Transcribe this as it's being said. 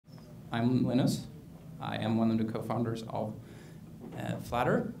I'm Linus. I am one of the co-founders of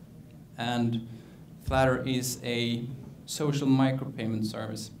Flatter, and Flatter is a social micropayment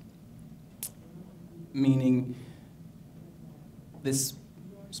service, meaning this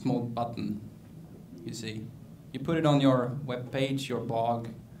small button you see. You put it on your web page, your blog,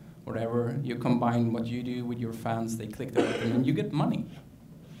 whatever. You combine what you do with your fans. They click the button, and you get money.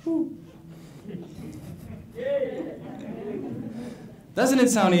 Doesn't it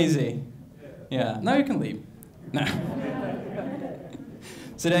sound easy? Yeah. Now you can leave. No.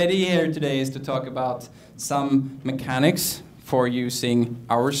 So the idea here today is to talk about some mechanics for using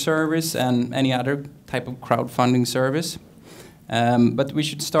our service and any other type of crowdfunding service. But we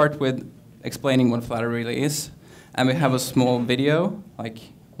should start with explaining what Flatter really is. And we have a small video, like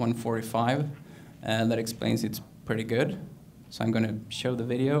 1:45, that explains it pretty good. So I'm going to show the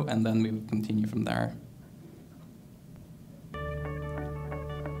video, and then we will continue from there.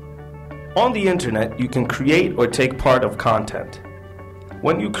 On the internet, you can create or take part of content.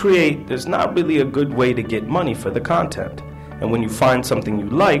 When you create, there's not really a good way to get money for the content. And when you find something you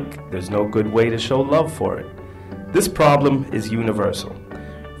like, there's no good way to show love for it. This problem is universal.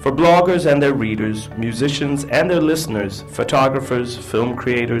 For bloggers and their readers, musicians and their listeners, photographers, film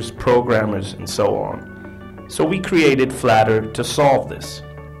creators, programmers, and so on. So we created Flatter to solve this.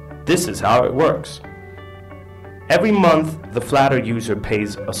 This is how it works. Every month, the Flatter user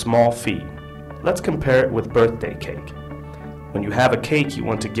pays a small fee. Let's compare it with birthday cake. When you have a cake, you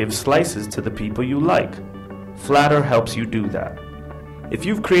want to give slices to the people you like. Flatter helps you do that. If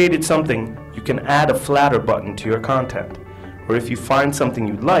you've created something, you can add a Flatter button to your content. Or if you find something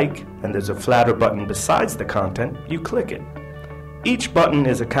you like, and there's a Flatter button besides the content, you click it. Each button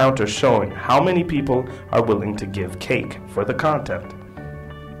is a counter showing how many people are willing to give cake for the content.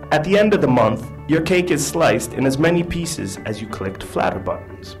 At the end of the month, your cake is sliced in as many pieces as you clicked Flatter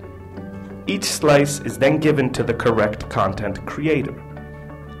buttons. Each slice is then given to the correct content creator.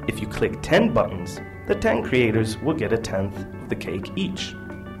 If you click 10 buttons, the 10 creators will get a 10th of the cake each.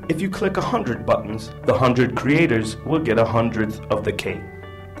 If you click 100 buttons, the 100 creators will get 100th of the cake.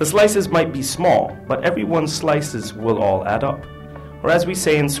 The slices might be small, but everyone's slices will all add up. Or as we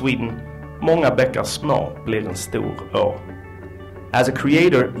say in Sweden, många bäckar små blir en stor å. As a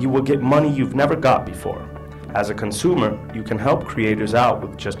creator, you will get money you've never got before. As a consumer, you can help creators out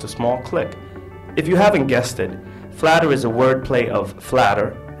with just a small click. If you haven't guessed it, Flatter is a wordplay of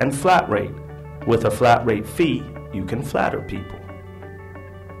flatter and flat rate. With a flat rate fee, you can flatter people.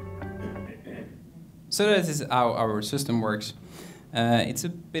 So this is how our system works. It's a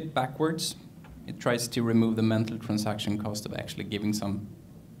bit backwards. It tries to remove the mental transaction cost of actually giving some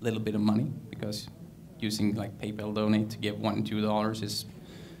little bit of money, because using like PayPal Donate to give $1 and $2 is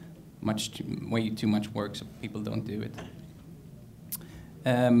way too much work, so people don't do it.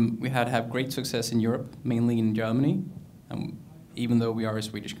 We have great success in Europe, mainly in Germany, even though we are a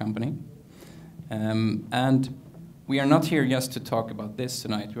Swedish company. And we are not here just to talk about this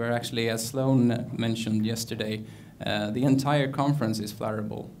tonight. We are actually, as Sloan mentioned yesterday, the entire conference is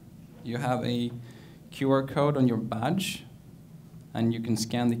Flatterable. You have a QR code on your badge, and you can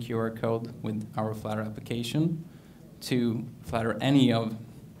scan the QR code with our Flatter application to flatter any of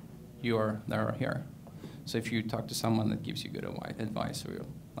you that are here. So if you talk to someone that gives you good advice, or you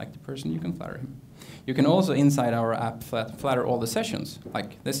like the person, you can flatter him. You can also, inside our app, flatter all the sessions,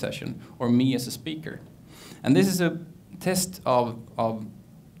 like this session, or me as a speaker. And this is a test of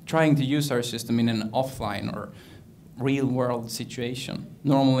trying to use our system in an offline or real-world situation.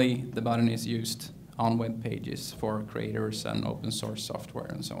 Normally, the button is used on web pages for creators and open source software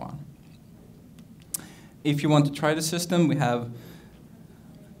and so on. If you want to try the system, we have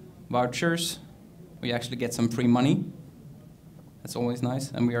vouchers. We actually get some free money. That's always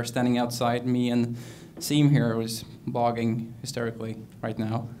nice. And we are standing outside. Me and Seem here is blogging hysterically right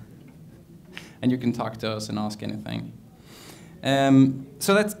now. And you can talk to us and ask anything.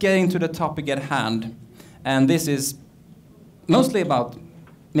 So let's get into the topic at hand. And this is mostly about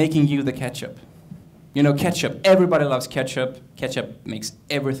making you the ketchup. You know, ketchup. Everybody loves ketchup. Ketchup makes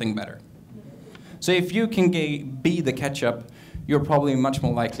everything better. So if you can be the ketchup, you're probably much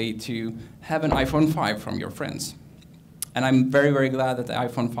more likely to have an iPhone 5 from your friends. And I'm very, very glad that the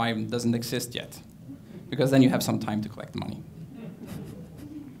iPhone 5 doesn't exist yet, because then you have some time to collect the money.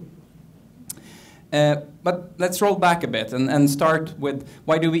 But let's roll back a bit and start with,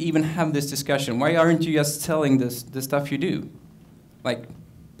 why do we even have this discussion? Why aren't you just selling the stuff you do, like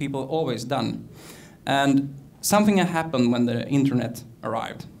people always done? And something happened when the internet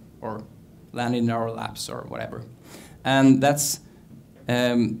arrived, or landed in our laps, or whatever. And that's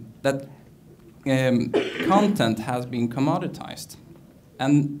content has been commoditized.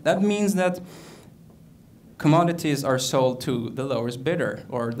 And that means that commodities are sold to the lowest bidder,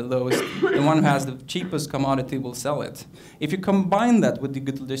 or the one who has the cheapest commodity will sell it. If you combine that with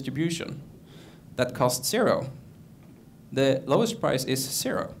digital distribution, that costs zero. The lowest price is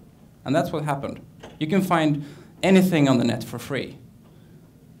zero. And that's what happened. You can find anything on the net for free.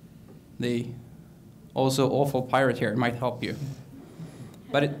 The also awful pirate here might help you.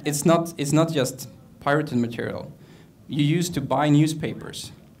 But it's not just pirated material. You used to buy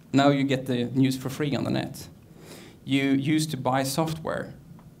newspapers. Now you get the news for free on the net. You used to buy software.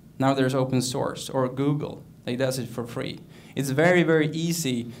 Now there's open source, or Google. They does it for free. It's very, very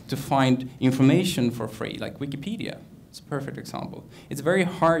easy to find information for free, like Wikipedia. It's a perfect example. It's very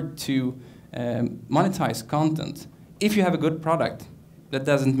hard to monetize content. If you have a good product, that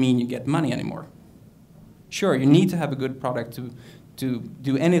doesn't mean you get money anymore. Sure, you need to have a good product to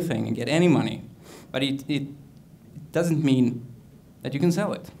do anything and get any money, but it doesn't mean that you can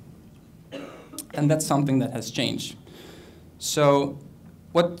sell it. And that's something that has changed. So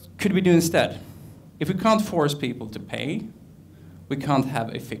what could we do instead? If we can't force people to pay, we can't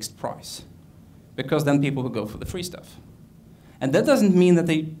have a fixed price, because then people will go for the free stuff. And that doesn't mean that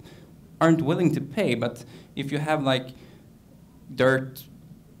they aren't willing to pay, but if you have like dirt,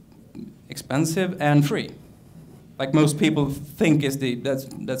 expensive and free, like most people think is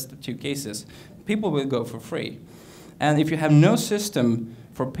that's the two cases, people will go for free. And if you have no system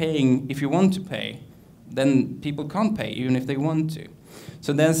for paying if you want to pay, then people can't pay even if they want to.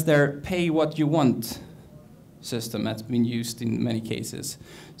 So that's their pay what you want system that's been used in many cases.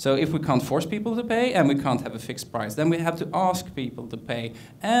 So if we can't force people to pay and we can't have a fixed price, then we have to ask people to pay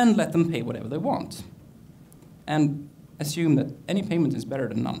and let them pay whatever they want. And assume that any payment is better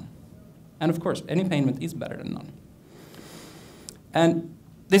than none. And of course, any payment is better than none. And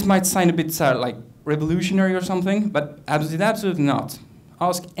this might sound a bit like revolutionary or something, but absolutely not.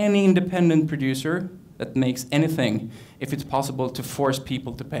 Ask any independent producer that makes anything if it's possible to force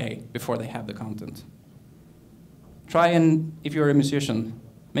people to pay before they have the content. Try and, if you're a musician,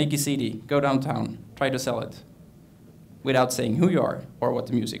 make a CD, go downtown, try to sell it without saying who you are or what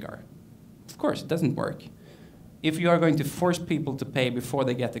the music are. Of course, it doesn't work. If you are going to force people to pay before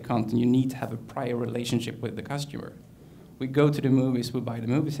they get the content, you need to have a prior relationship with the customer. We go to the movies, we buy the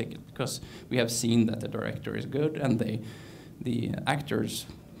movie ticket because we have seen that the director is good and the actors,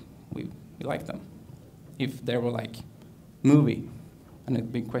 we like them. If they were like, movie, and a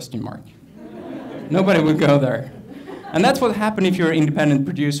big question mark, nobody would go there. And that's what happens if you're an independent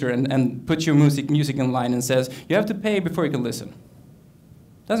producer and put your music online and says, you have to pay before you can listen.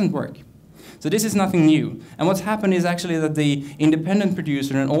 Doesn't work. So this is nothing new. And what's happened is actually that the independent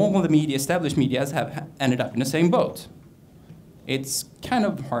producer and all the media, established media, have ended up in the same boat. It's kind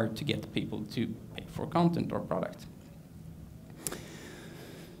of hard to get people to pay for content or product.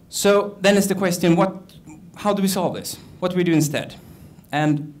 So then is the question, how do we solve this? What do we do instead?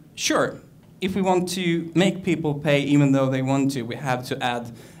 And sure, if we want to make people pay even though they want to, we have to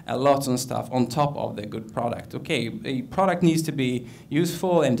add a lot of stuff on top of the good product. Okay, a product needs to be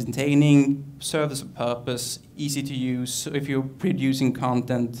useful, entertaining, serve as a purpose, easy to use. So if you're producing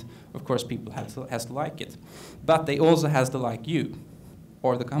content, of course people has to like it. But they also has to like you,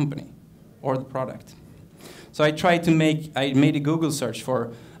 or the company, or the product. So I made a Google search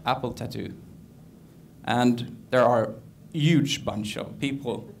for Apple tattoo. And there are a huge bunch of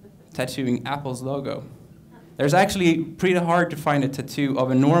people tattooing Apple's logo. There's actually pretty hard to find a tattoo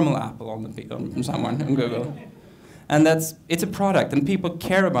of a normal apple on someone on Google. And it's a product, and people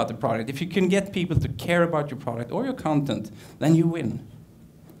care about the product. If you can get people to care about your product or your content, then you win.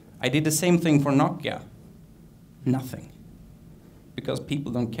 I did the same thing for Nokia. Nothing. Because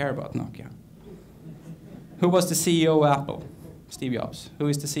people don't care about Nokia. Who was the CEO of Apple? Steve Jobs. Who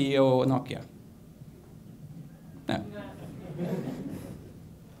is the CEO of Nokia? No.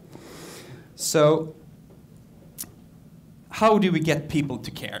 So, how do we get people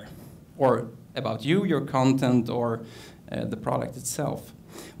to care? Or about you, your content, or the product itself?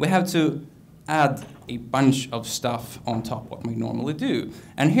 We have to add a bunch of stuff on top of what we normally do.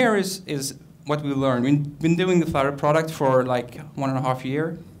 And here is what we learned. We've been doing the Flutter product for like 1.5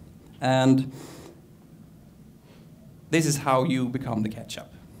 years. And this is how you become the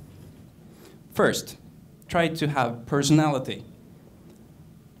ketchup. First, try to have personality.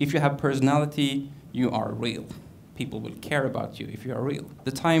 If you have personality, you are real. People will care about you if you are real.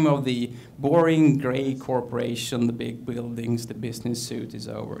 The time of the boring gray corporation, the big buildings, the business suit is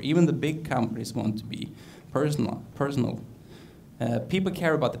over. Even the big companies want to be personal. People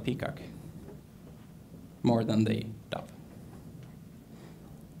care about the peacock more than the dove.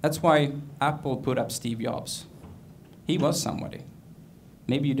 That's why Apple put up Steve Jobs. He was somebody.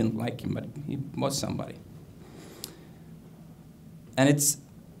 Maybe you didn't like him, but he was somebody. And it's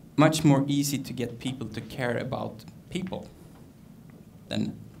much more easy to get people to care about people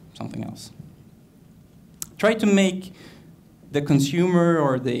than something else. Try to make the consumer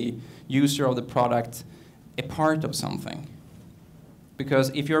or the user of the product a part of something. Because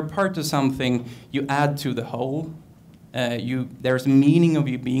if you're a part of something, you add to the whole. There's meaning of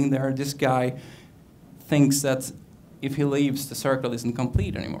you being there. This guy thinks that if he leaves, the circle isn't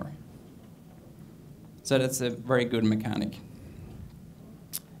complete anymore. So that's a very good mechanic.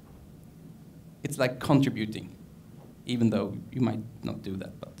 It's like contributing, even though you might not do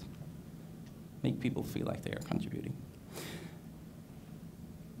that, but make people feel like they are contributing.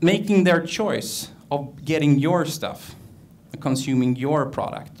 Making their choice of getting your stuff, consuming your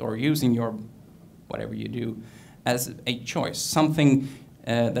product, or using your whatever you do as a choice, something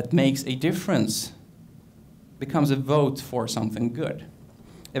that makes a difference, becomes a vote for something good.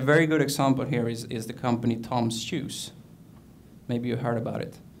 A very good example here is the company Tom's Shoes. Maybe you heard about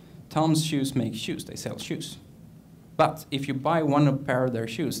it. Tom's Shoes make shoes, they sell shoes. But if you buy one pair of their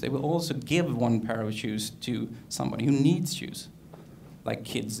shoes, they will also give one pair of shoes to somebody who needs shoes, like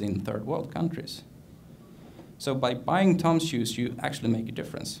kids in third world countries. So by buying Tom's Shoes, you actually make a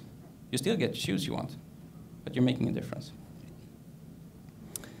difference. You still get the shoes you want, but you're making a difference.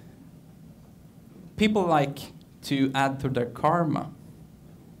 People like to add to their karma.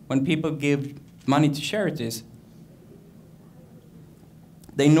 When people give money to charities,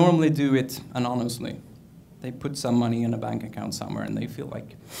 they normally do it anonymously. They put some money in a bank account somewhere and they feel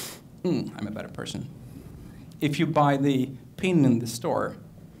like, I'm a better person. If you buy the pin in the store,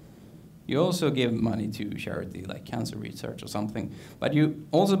 you also give money to charity like cancer research or something. But you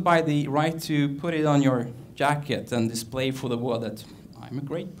also buy the right to put it on your jacket and display for the world that I'm a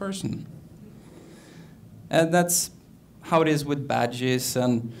great person. And that's how it is with badges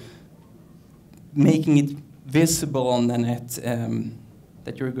and making it visible on the net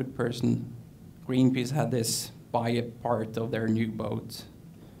that you're a good person. Greenpeace had this, buy a part of their new boat.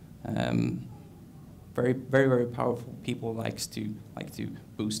 Very, very, very powerful people like to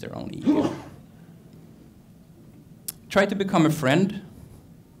boost their own ego. Try to become a friend,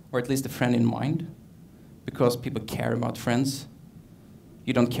 or at least a friend in mind, because people care about friends.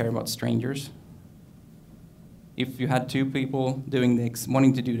 You don't care about strangers. If you had two people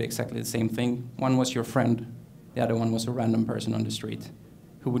wanting to do exactly the same thing, one was your friend, the other one was a random person on the street,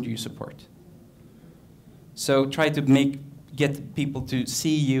 who would you support? So try to get people to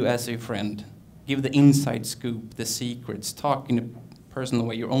see you as a friend. Give the inside scoop, the secrets, talk in a personal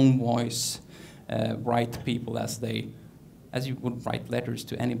way, your own voice, write to people as you would write letters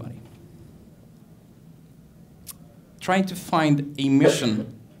to anybody. Try to find a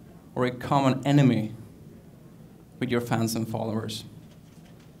mission or a common enemy with your fans and followers.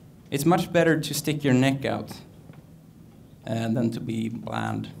 It's much better to stick your neck out than to be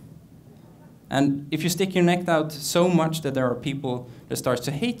bland. And if you stick your neck out so much that there are people that start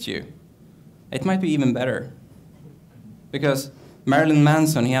to hate you, it might be even better. Because Marilyn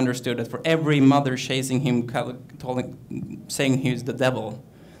Manson, he understood that for every mother chasing him, saying he's the devil,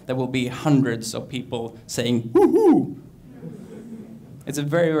 there will be hundreds of people saying, woohoo! It's a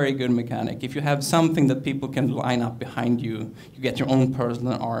very, very good mechanic. If you have something that people can line up behind you, you get your own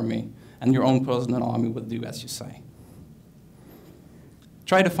personal army, and your own personal army will do as you say.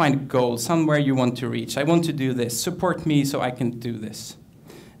 Try to find a goal, somewhere you want to reach. I want to do this. Support me so I can do this.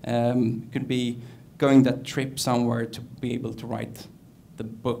 It could be going that trip somewhere to be able to write the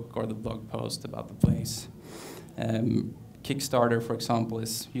book or the blog post about the place. Kickstarter, for example,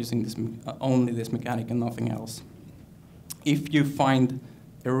 is using only this mechanic and nothing else. If you find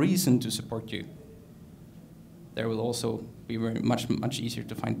a reason to support you, there will also be much easier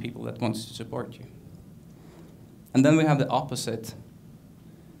to find people that want to support you. And then we have the opposite,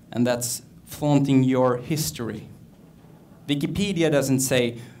 and that's flaunting your history. Wikipedia doesn't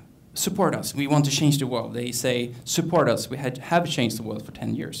say, support us, we want to change the world. They say, support us, we have changed the world for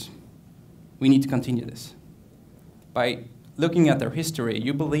 10 years. We need to continue this. By looking at their history,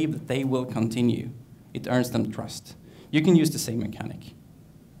 you believe that they will continue. It earns them trust. You can use the same mechanic.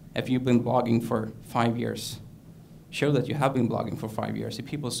 If you've been blogging for 5 years, show that you have been blogging for 5 years. If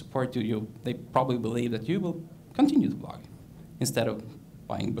people support you, they probably believe that you will continue to blog instead of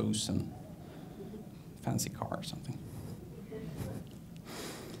buying booze and fancy car or something.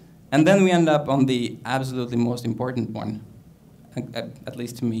 And then we end up on the absolutely most important one, at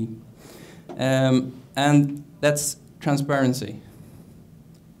least to me, and that's transparency.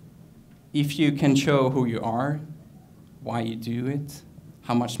 If you can show who you are, why you do it,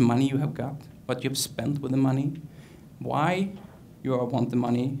 how much money you have got, what you've spent with the money, why, you all want the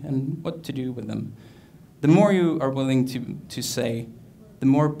money and what to do with them. The more you are willing to say, the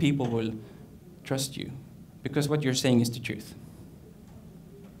more people will trust you, because what you're saying is the truth.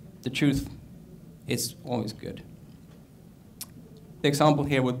 The truth is always good. The example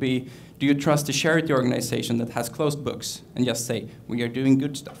here would be, do you trust a charity organization that has closed books and just say, we are doing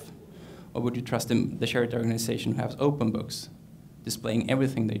good stuff? Or would you trust the charity organization who has open books, displaying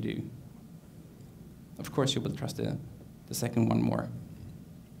everything they do? Of course you will trust the second one more.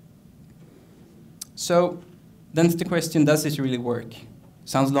 So then the question, does this really work?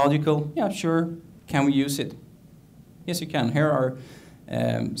 Sounds logical? Yeah, sure. Can we use it? Yes, you can. Here are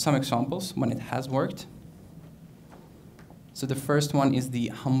some examples when it has worked. So the first one is the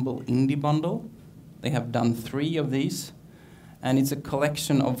Humble Indie Bundle. They have done 3 of these, and it's a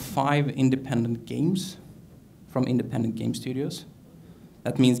collection of 5 independent games from independent game studios.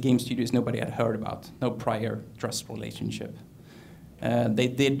 That means game studios nobody had heard about, no prior trust relationship.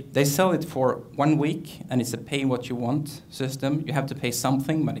 They sell it for 1 week, and it's a pay what you want system. You have to pay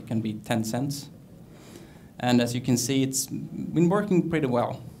something, but it can be 10 cents. And as you can see, it's been working pretty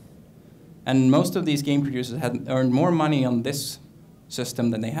well. And most of these game producers have earned more money on this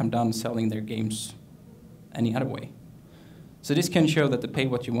system than they have done selling their games any other way. So this can show that the pay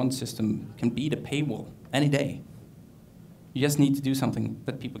what you want system can beat a paywall any day. You just need to do something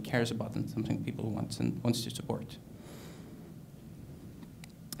that people cares about and something people wants to support.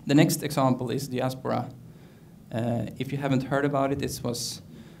 The next example is Diaspora. If you haven't heard about it, it was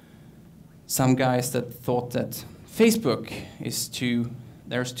some guys that thought that Facebook is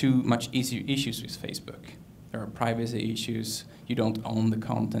there's too much issues with Facebook. There are privacy issues. You don't own the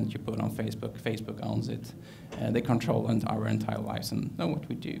content you put on Facebook. Facebook owns it. They control our entire lives and know what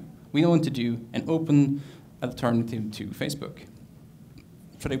we do. We want to do an open alternative to Facebook.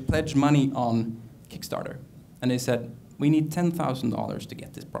 So they pledged money on Kickstarter. And they said, we need $10,000 to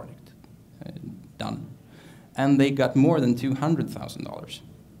get this project done. And they got more than $200,000.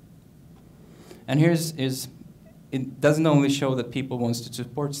 And it doesn't only show that people want to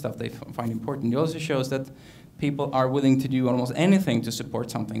support stuff they find important. It also shows that people are willing to do almost anything to support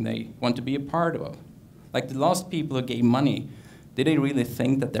something they want to be a part of. Like the last people who gave money, did they really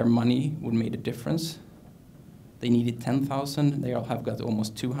think that their money would make a difference? They needed 10,000. They all have got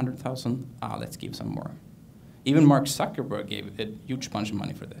almost 200,000. Let's give some more. Even Mark Zuckerberg gave a huge bunch of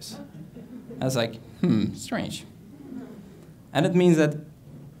money for this. I was like, strange. And it means that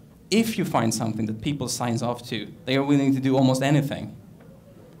if you find something that people signs off to, they are willing to do almost anything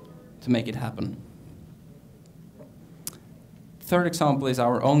to make it happen. Third example is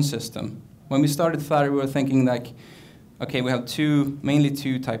our own system. When we started Flutter, we were thinking like, okay, we have mainly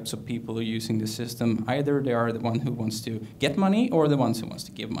two types of people who are using the system. Either they are the one who wants to get money or the ones who wants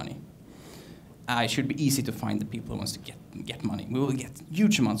to give money. It should be easy to find the people who wants to get money. We will get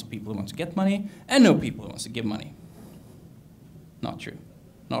huge amounts of people who want to get money and no people who wants to give money. Not true.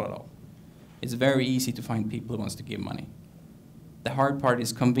 Not at all. It's very easy to find people who wants to give money. The hard part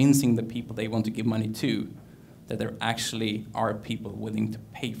is convincing the people they want to give money to that there actually are people willing to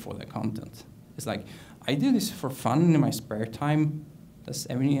pay for their content. It's like, I do this for fun in my spare time. Does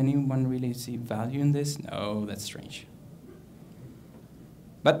anyone really see value in this? No, that's strange.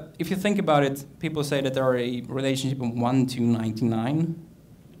 But if you think about it, people say that there are a relationship of 1 to 99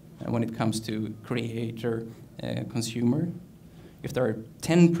 when it comes to creator, consumer. If there are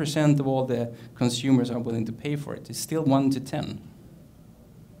 10% of all the consumers are willing to pay for it, it's still 1 to 10.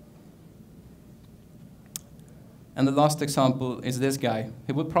 And the last example is this guy.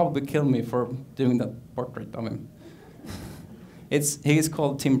 He would probably kill me for doing that portrait of him. He is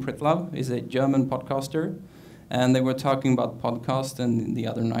called Tim Pritlove. He's a German podcaster. And they were talking about podcast and the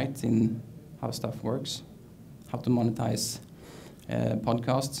other night in how stuff works, how to monetize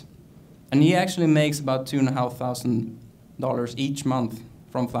podcasts. And he actually makes about $2,500 each month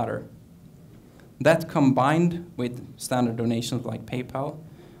from Flutter. That combined with standard donations like PayPal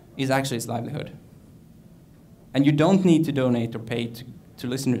is actually his livelihood. And you don't need to donate or pay to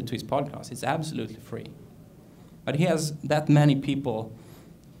listen to his podcast. It's absolutely free. But he has that many people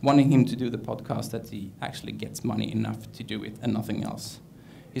wanting him to do the podcast that he actually gets money enough to do it and nothing else.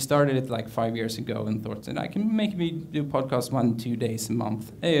 He started it like 5 years ago and thought that I can maybe do podcasts 1-2 days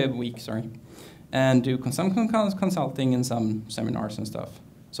a week, and do some consulting and some seminars and stuff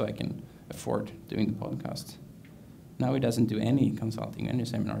so I can afford doing the podcast. Now he doesn't do any consulting, any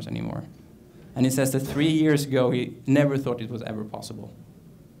seminars anymore. And he says that 3 years ago he never thought it was ever possible.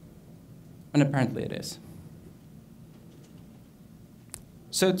 And apparently it is.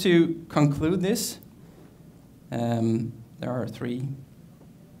 So to conclude this, there are three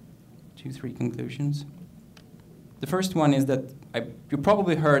conclusions. The first one is that you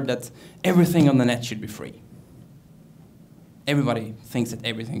probably heard that everything on the net should be free. Everybody thinks that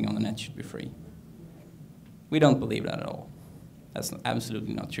everything on the net should be free. We don't believe that at all. That's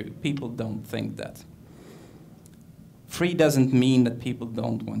absolutely not true. People don't think that. Free doesn't mean that people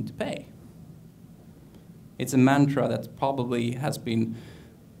don't want to pay. It's a mantra that probably has been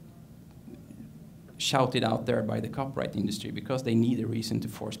shouted out there by the copyright industry because they need a reason to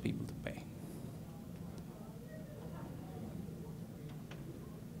force people to pay.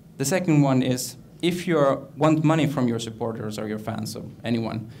 The second one is, if you want money from your supporters or your fans or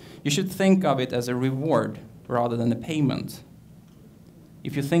anyone, you should think of it as a reward rather than a payment.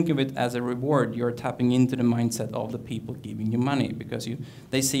 If you think of it as a reward, you're tapping into the mindset of the people giving you money because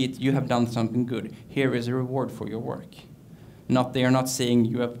they see it, you have done something good. Here is a reward for your work. They are not saying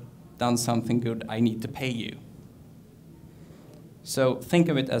you have done something good, I need to pay you. So think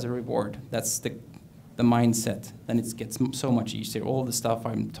of it as a reward. That's the mindset. Then it gets so much easier. All the stuff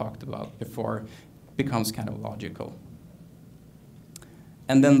I've talked about before becomes kind of logical.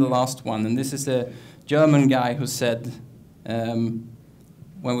 And then the last one, and this is a German guy who said, when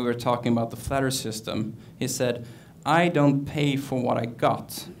we were talking about the Flutter system, he said, I don't pay for what I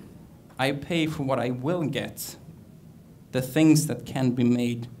got. I pay for what I will get. The things that can be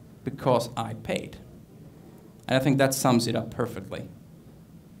made because I paid. And I think that sums it up perfectly.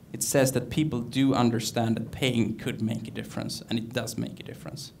 It says that people do understand that paying could make a difference, and it does make a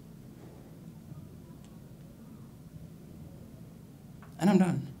difference. And I'm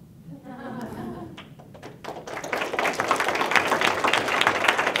done.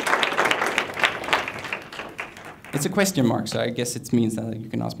 It's a question mark, so I guess it means that you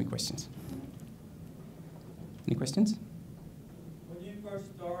can ask me questions. Any questions? When you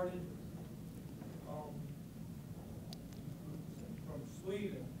first started from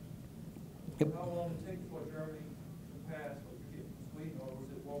Sweden, Yep. how long did it take for Germany to pass what you get from Sweden, or was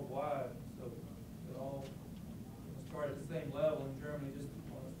it worldwide? So it all started at the same level, and Germany just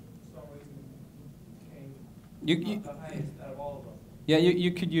for some reason became the highest out of all of them. Yeah,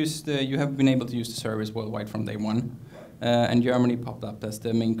 you could use you have been able to use the service worldwide from day one, and Germany popped up as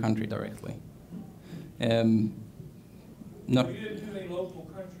the main country directly. Not. So you didn't do any local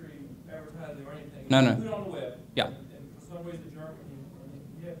country advertising or anything. No, You no. put it on the web. Yeah. And for some reason, Germany,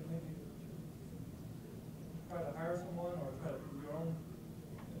 you have to maybe try to hire someone or try to do your own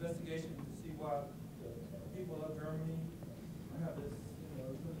investigation to see why the people of Germany have this,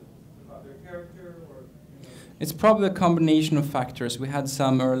 about their character or. It's probably a combination of factors. We had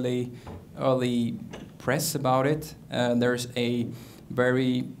some early press about it. There's a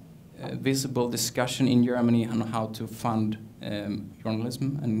very visible discussion in Germany on how to fund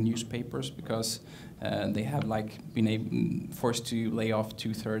journalism and newspapers because they have been forced to lay off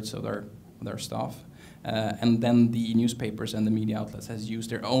 2/3 of their staff, and then the newspapers and the media outlets has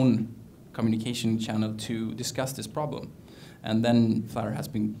used their own communication channel to discuss this problem, and then Flutter has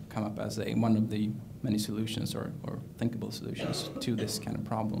come up as one of the many solutions or thinkable solutions to this kind of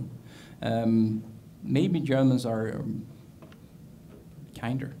problem. Maybe Germans are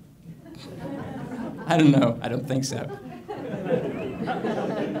kinder. I don't know. I don't think so. Yeah,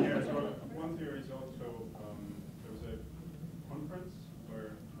 so one theory is also there was a conference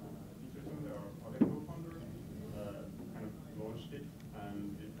where Peterson, our other co-founder, kind of launched it,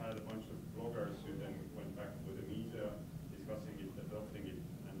 and it had a bunch of bloggers who then went back with the media discussing it, adopting it,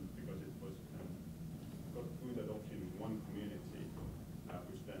 and because it was got good adoption in one community,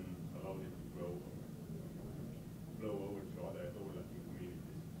 which then allowed it to flow over to other overlapping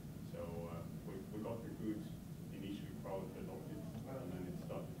communities. So we got the good initial crowd to adopt it, and then it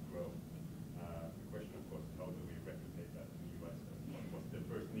started to grow. The question, of course, is how do we replicate that in the US? What's the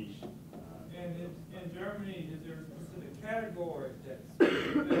first niche? And in Germany, is there a specific category that's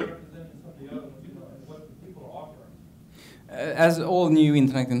better representing some of the other ones, and what people are offering? As all new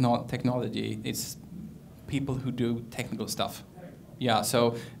internet technology, it's people who do technical stuff. Yeah,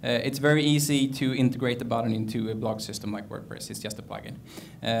 so it's very easy to integrate the button into a blog system like WordPress. It's just a plugin.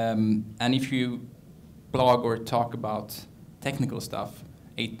 And if you blog or talk about technical stuff,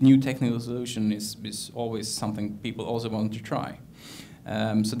 a new technical solution is always something people also want to try.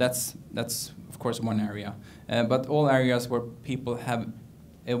 So that's of course one area. But all areas where people have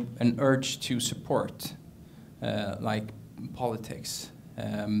an urge to support, like politics,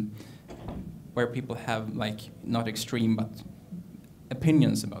 where people have not extreme but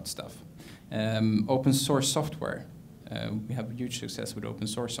opinions about stuff. Open source software. We have huge success with open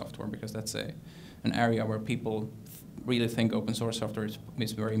source software because that's an area where people really think open source software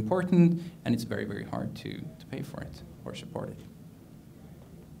is very important, and it's very, very hard to pay for it or support it.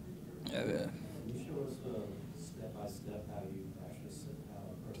 Can you show us step by step how you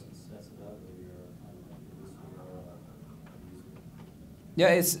Yeah,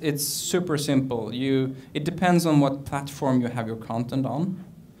 it's super simple. It depends on what platform you have your content on,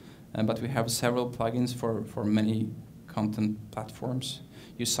 but we have several plugins for many content platforms.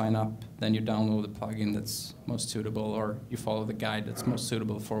 You sign up, then you download the plugin that's most suitable, or you follow the guide that's most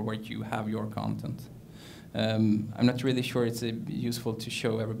suitable for where you have your content. I'm not really sure it's useful to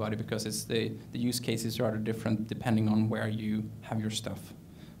show everybody because the use cases are rather different depending on where you have your stuff.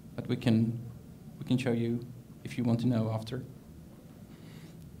 But we can show you if you want to know after.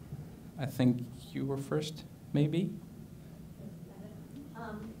 I think you were first, maybe?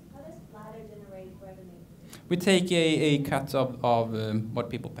 How does Flatter generate revenue? We take a cut of what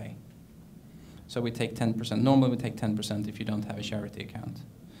people pay. So we take 10%. Normally we take 10% if you don't have a charity account.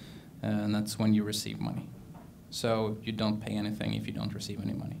 And that's when you receive money. So you don't pay anything if you don't receive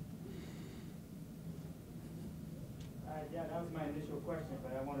any money. Yeah, that was my initial question,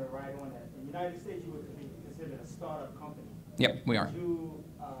 but I want to ride on that. In the United States, you would be considered a startup company. Yep, we are. Did you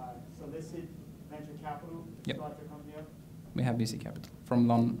solicit venture capital to Yep. start your company up? We have VC capital from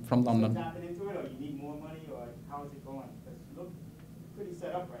London. So tapping into it, or you need more money, or how is it going? Because you look pretty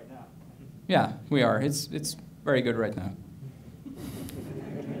set up right now. Yeah, we are. It's very good right now.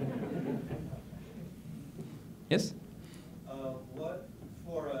 Yes? What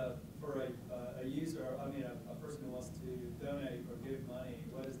for a user? I mean, a person who wants to donate or give money.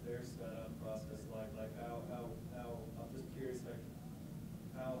 What is their setup process like? Like how? I'm just curious. Like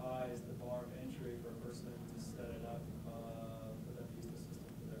how high is the bar of entry for a person to set it up for them to use the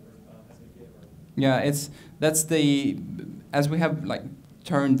system for their first time as a giver? Yeah, as we have like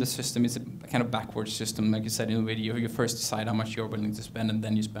turned the system, it's a kind of backwards system, like you said in the video. You first decide how much you're willing to spend, and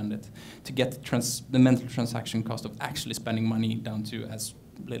then you spend it to get the mental transaction cost of actually spending money down to as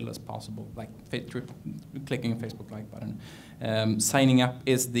little as possible, like clicking a Facebook like button. Signing up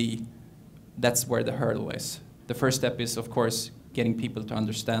that's where the hurdle is. The first step is, of course, getting people to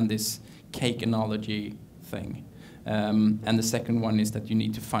understand this cake analogy thing. And the second one is that you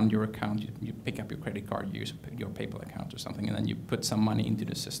need to fund your account. You pick up your credit card, you use your PayPal account or something, and then you put some money into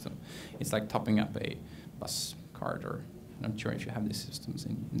the system. It's like topping up a bus card, or I'm not sure if you have these systems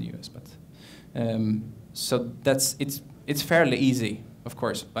in the US, but so it's fairly easy, of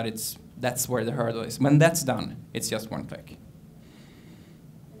course, but that's where the hurdle is. When that's done, it's just one click.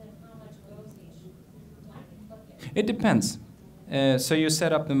 And then how much goes each time you click it? It depends. So you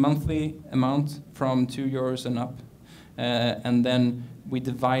set up the monthly amount from €2 and up, and then we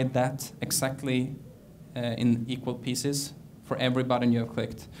divide that exactly in equal pieces for every button you have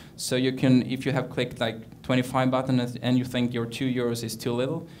clicked. So you can, if you have clicked like 25 buttons and you think your €2 is too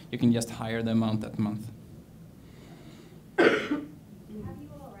little, you can just higher the amount that month. Have you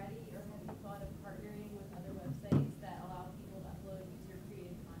already, or have you thought of partnering with other websites that allow people to upload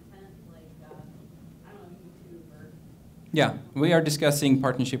user-created content, like, I don't know, YouTube or? Yeah, we are discussing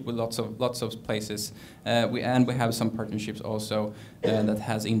partnership with lots of places. We have some partnerships also that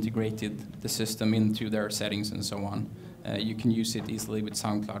has integrated the system into their settings and so on. You can use it easily with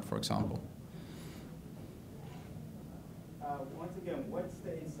SoundCloud, for example. Once again, what's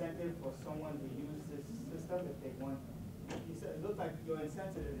the incentive for someone to use this system if they want? You said it looked like your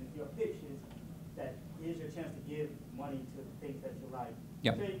incentive, your pitch is that here's your chance to give money to the things that you like.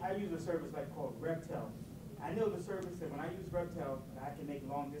 Yep. Say I use a service like called Reptel. I know the service that when I use Reptel, I can make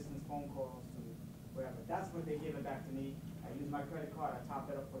long distance phone calls to wherever. That's what they give it back to me. I use my credit card, I top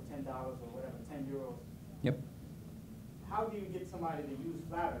it up for $10 or whatever, €10. Yep. How do you get somebody to use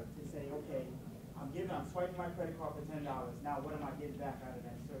Flatter to say, okay, I'm swiping my credit card for $10. Now what am I getting back out of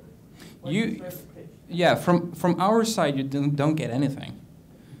that service? What's the service pitch? Yeah, from our side, you don't get anything.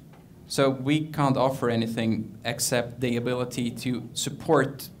 So we can't offer anything except the ability to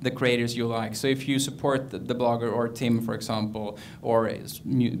support the creators you like. So if you support the blogger or Tim, for example, or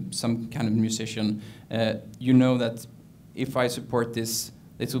some kind of musician, you know that if I support this,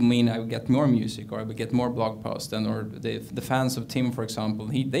 it will mean I will get more music, or I will get more blog posts, or the fans of Tim, for example.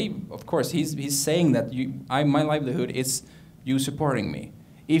 Of course, he's saying that my livelihood is you supporting me.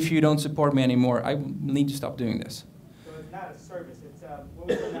 If you don't support me anymore, I need to stop doing this. So it's not a service. It's what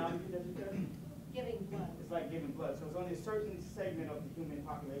was the analogy that you said? Giving blood. It's like giving blood. So it's only a certain segment of the human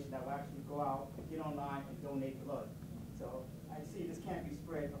population that will actually go out, get online, and donate blood. So I see this can't be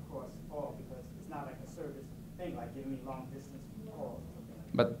spread across all because it's not like a service thing, like giving me long distance calls.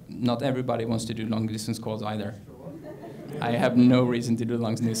 But not everybody wants to do long distance calls either. True. I have no reason to do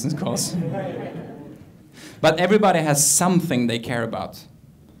long distance calls. But everybody has something they care about.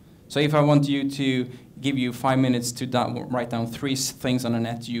 So if I want you to give you 5 minutes to write down 3 things on the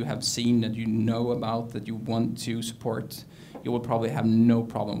net you have seen, that you know about, that you want to support, you will probably have no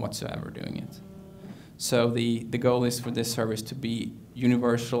problem whatsoever doing it. So the goal is for this service to be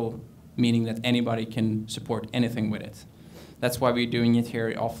universal, meaning that anybody can support anything with it. That's why we're doing it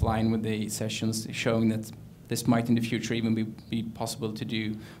here offline with the sessions, showing that this might in the future even be possible to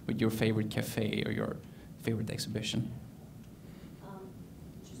do with your favorite cafe or your favorite exhibition.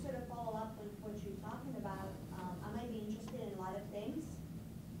 Just sort of follow up with what you're talking about. I might be interested in a lot of things,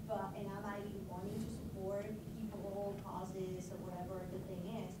 and I might be wanting to support people, causes, or whatever the thing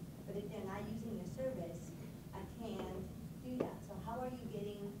is. But if they're not using your service, I can't do that. So how are you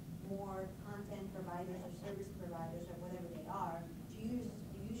getting more content providers or service providers or whatever they are to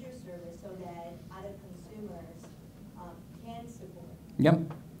use your service so that other consumers can support? Yeah,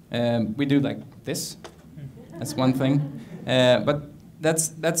 we do like this. That's one thing, but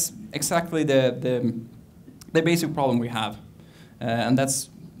that's exactly the basic problem we have, and that's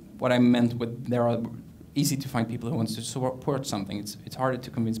what I meant with there are easy to find people who want to support something. It's harder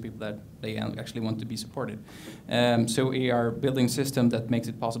to convince people that they actually want to be supported. So we are building a system that makes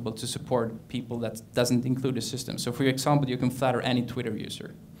it possible to support people that doesn't include a system. So for example, you can flatter any Twitter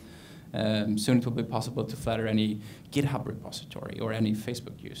user. Soon it will be possible to flatter any GitHub repository or any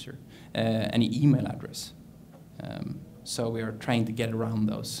Facebook user, any email address. So we are trying to get around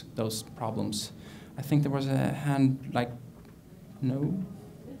those problems. I think there was a hand like, no?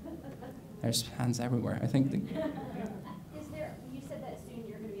 There's hands everywhere. I think. Is there? You said that soon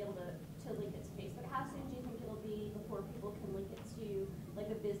you're going to be able to link it to Facebook. How soon do you think it'll be before people can link it to like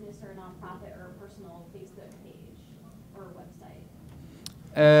a business or a nonprofit or a personal Facebook page or website?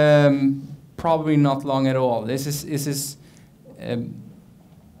 Probably not long at all. This is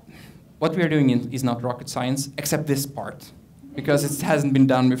what we are doing is not rocket science, except this part, because it hasn't been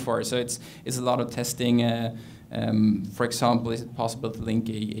done before. So it's a lot of testing. For example, is it possible to link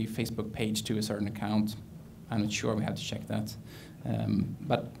a Facebook page to a certain account? I'm not sure. We have to check that.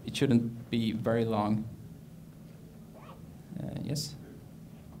 But it shouldn't be very long. Yes?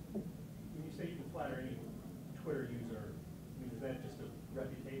 When you say you can flatter any Twitter user, I mean, is that just a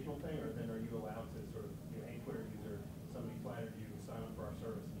reputational thing, or then are you allowed to sort of, hey, Twitter user, somebody flattered you, sign up for our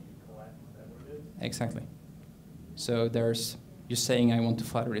service, and you can collect? Is that what it is? Exactly. So you're saying I want to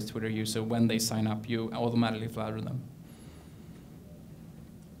flatter this Twitter user. When they sign up, you automatically flatter them.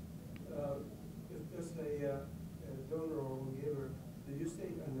 If there's a donor or giver, do you stay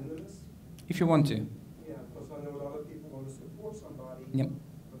anonymous? If you want to. Yeah, because I know a lot of people want to support somebody, Yep.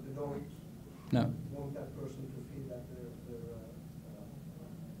 but they don't want that person to feel that they're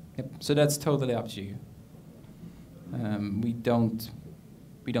Yep. So that's totally up to you.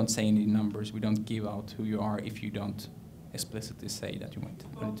 We don't say any numbers. We don't give out who you are if you don't explicitly say that you want it to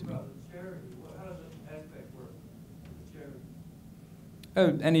be. Charity. How does that aspect work? Charity.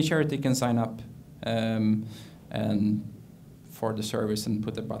 Oh, any charity can sign up and for the service and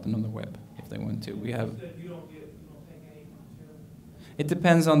put a button on the web if they want to. We have. You don't take any charity? It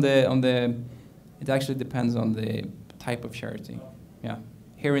depends on the. It actually depends on the type of charity. Yeah.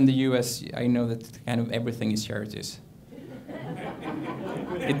 Here in the U.S., I know that kind of everything is charities.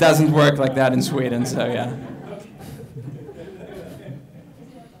 It doesn't work like that in Sweden, so yeah.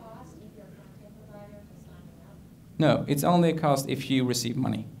 No, it's only a cost if you receive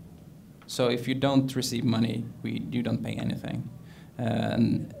money. So if you don't receive money, you don't pay anything.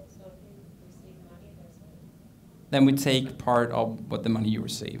 And then we take part of what the money you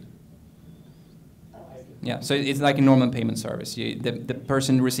receive. Yeah, so it's like a normal payment service. The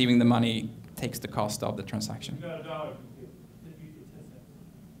person receiving the money takes the cost of the transaction. You got $1 if you get 10 cents.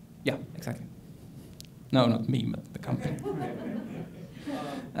 Yeah, exactly. No, not me, but the company.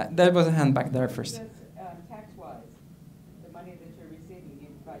 There was a hand back there first. Tax-wise, the money that you're receiving, you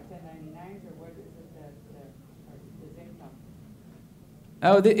by 1099s, or what is it that is income?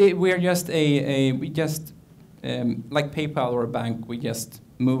 Oh, we are just like PayPal or a bank. We just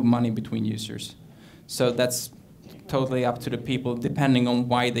move money between users. So that's totally up to the people, depending on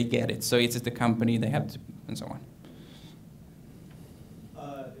why they get it. So it's the company they have to, and so on.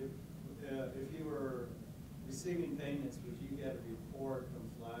 If you were receiving payments, would you get a report from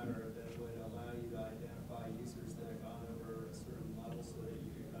Flatter that would allow you to identify users that have gone over a certain level so that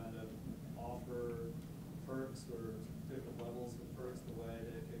you could kind of offer perks or different levels of perks the way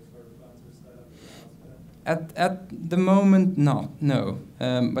that Kickstarter funds are set up? At the moment, no.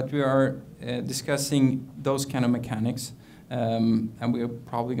 But we are discussing those kind of mechanics, and we are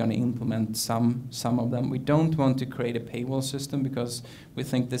probably going to implement some of them. We don't want to create a paywall system because we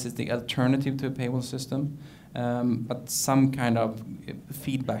think this is the alternative to a paywall system, but some kind of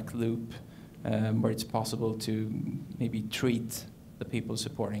feedback loop where it's possible to maybe treat the people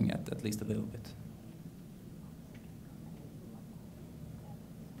supporting it at least a little bit.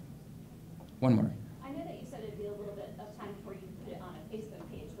 I One more. know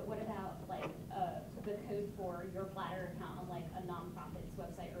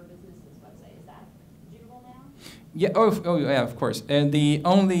Yeah. Oh yeah. Of course. The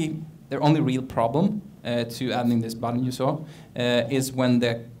only real problem to adding this button you saw is when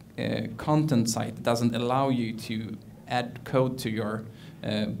the content site doesn't allow you to add code to your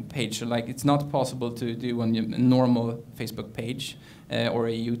page. So like it's not possible to do on a normal Facebook page or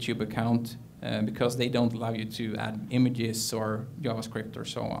a YouTube account because they don't allow you to add images or JavaScript or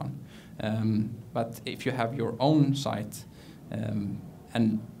so on. But if you have your own site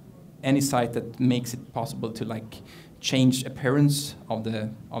and any site that makes it possible to like change appearance of the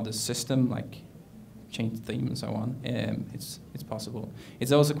system, like change theme and so on, it's possible.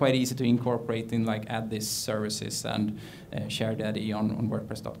 It's also quite easy to incorporate in like add this services and share Daddy on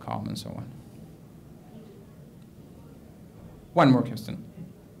WordPress.com and so on. One more question.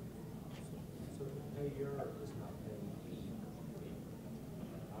 So pay your is not paying me.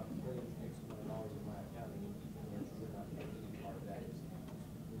 I'm paying X amount of dollars in my account, and you're not paying any part of that.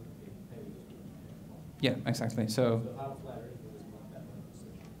 It's paid. Yeah, exactly. So how flattering is not that much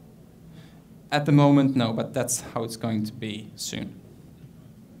decision? At the moment, no, but that's how it's going to be soon.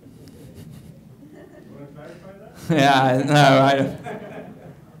 You want to clarify that? Yeah, no, I don't.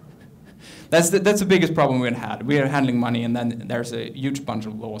 That's the biggest problem we've had. We are handling money, and then there's a huge bunch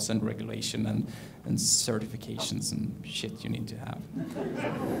of laws and regulation and certifications and shit you need to have.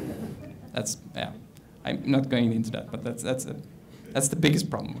 That's yeah. I'm not going into that, but that's the biggest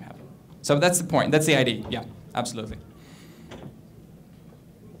problem we have. So that's the point. That's the idea. Yeah, absolutely.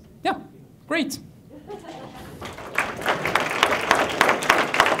 Yeah, great.